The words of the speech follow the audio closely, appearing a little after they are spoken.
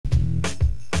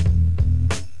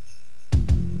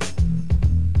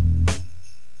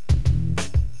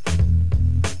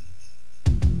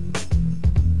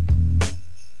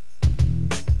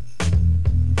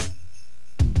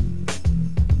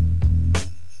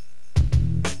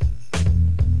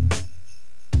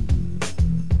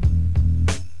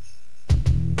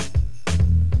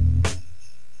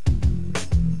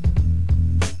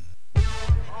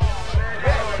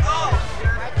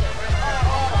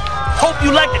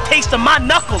the taste of my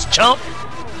knuckles, chump.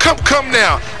 Come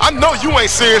now. I know you ain't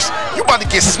serious. You about to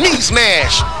get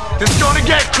smashed. It's gonna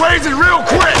get crazy real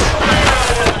quick.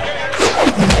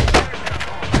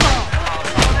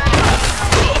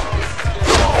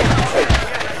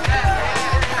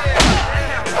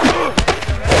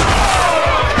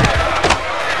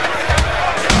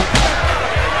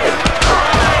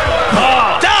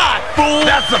 Die, fool!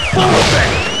 That's the fool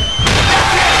thing.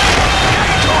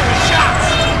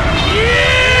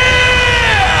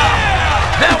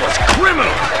 That was criminal!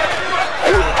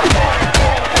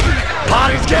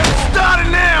 Party's getting started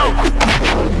now!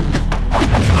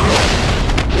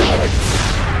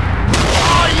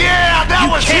 Oh yeah, that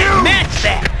was you! Can't match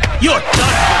that! You're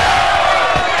done for.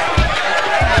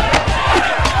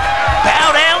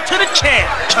 Bow down to the champ,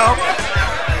 chump!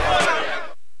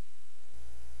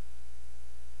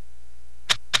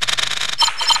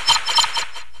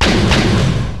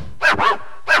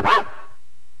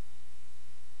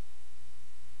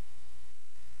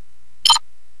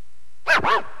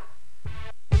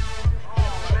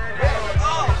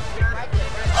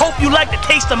 Hope you like the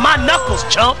taste of my knuckles,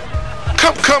 chump.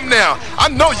 Come now. I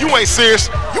know you ain't serious.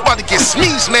 You about to get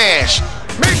smashed.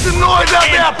 Make some noise out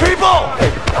there, people!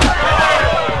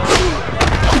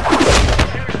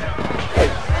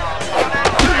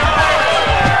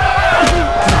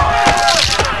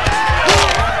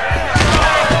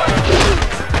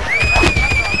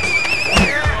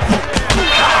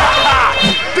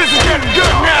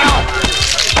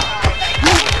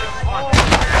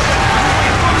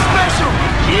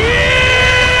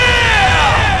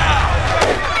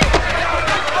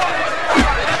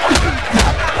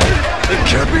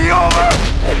 Could be over!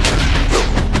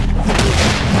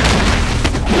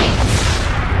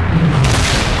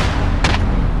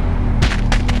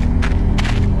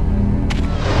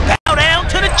 Bow down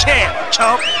to the champ,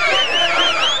 chump!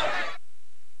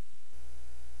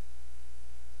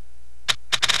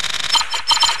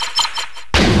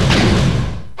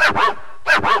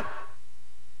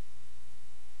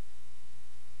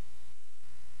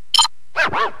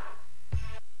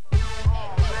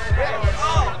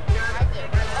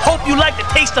 Hope you like the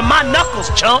taste of my knuckles,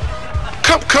 chump.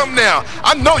 Come now.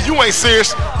 I know you ain't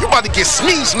serious. You about to get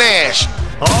smashed.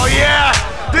 Oh yeah,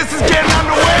 this is getting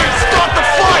underway. Start the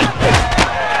fight.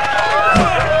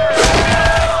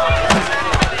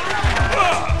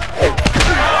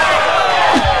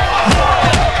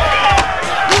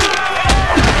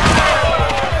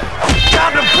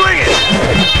 Time to bring it.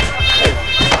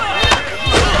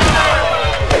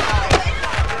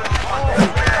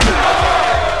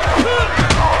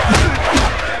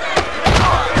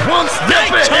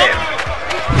 Step ahead!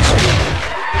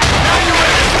 Now you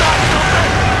ready to start something?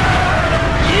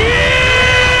 Yeah!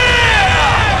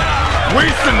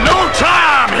 Wasting no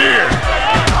time here!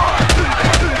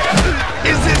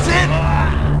 Is this it?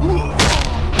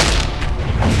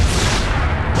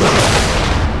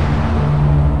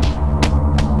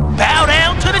 Bow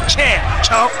down to the champ,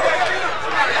 chump!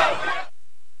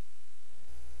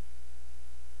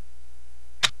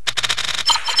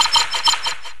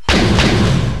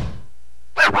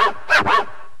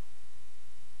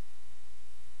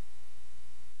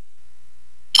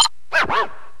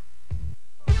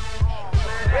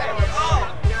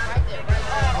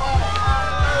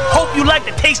 Hope you like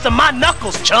the taste of my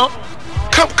knuckles, chump.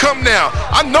 Come now.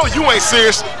 I know you ain't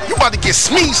serious. You about to get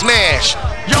smashed.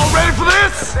 Y'all ready for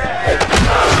this?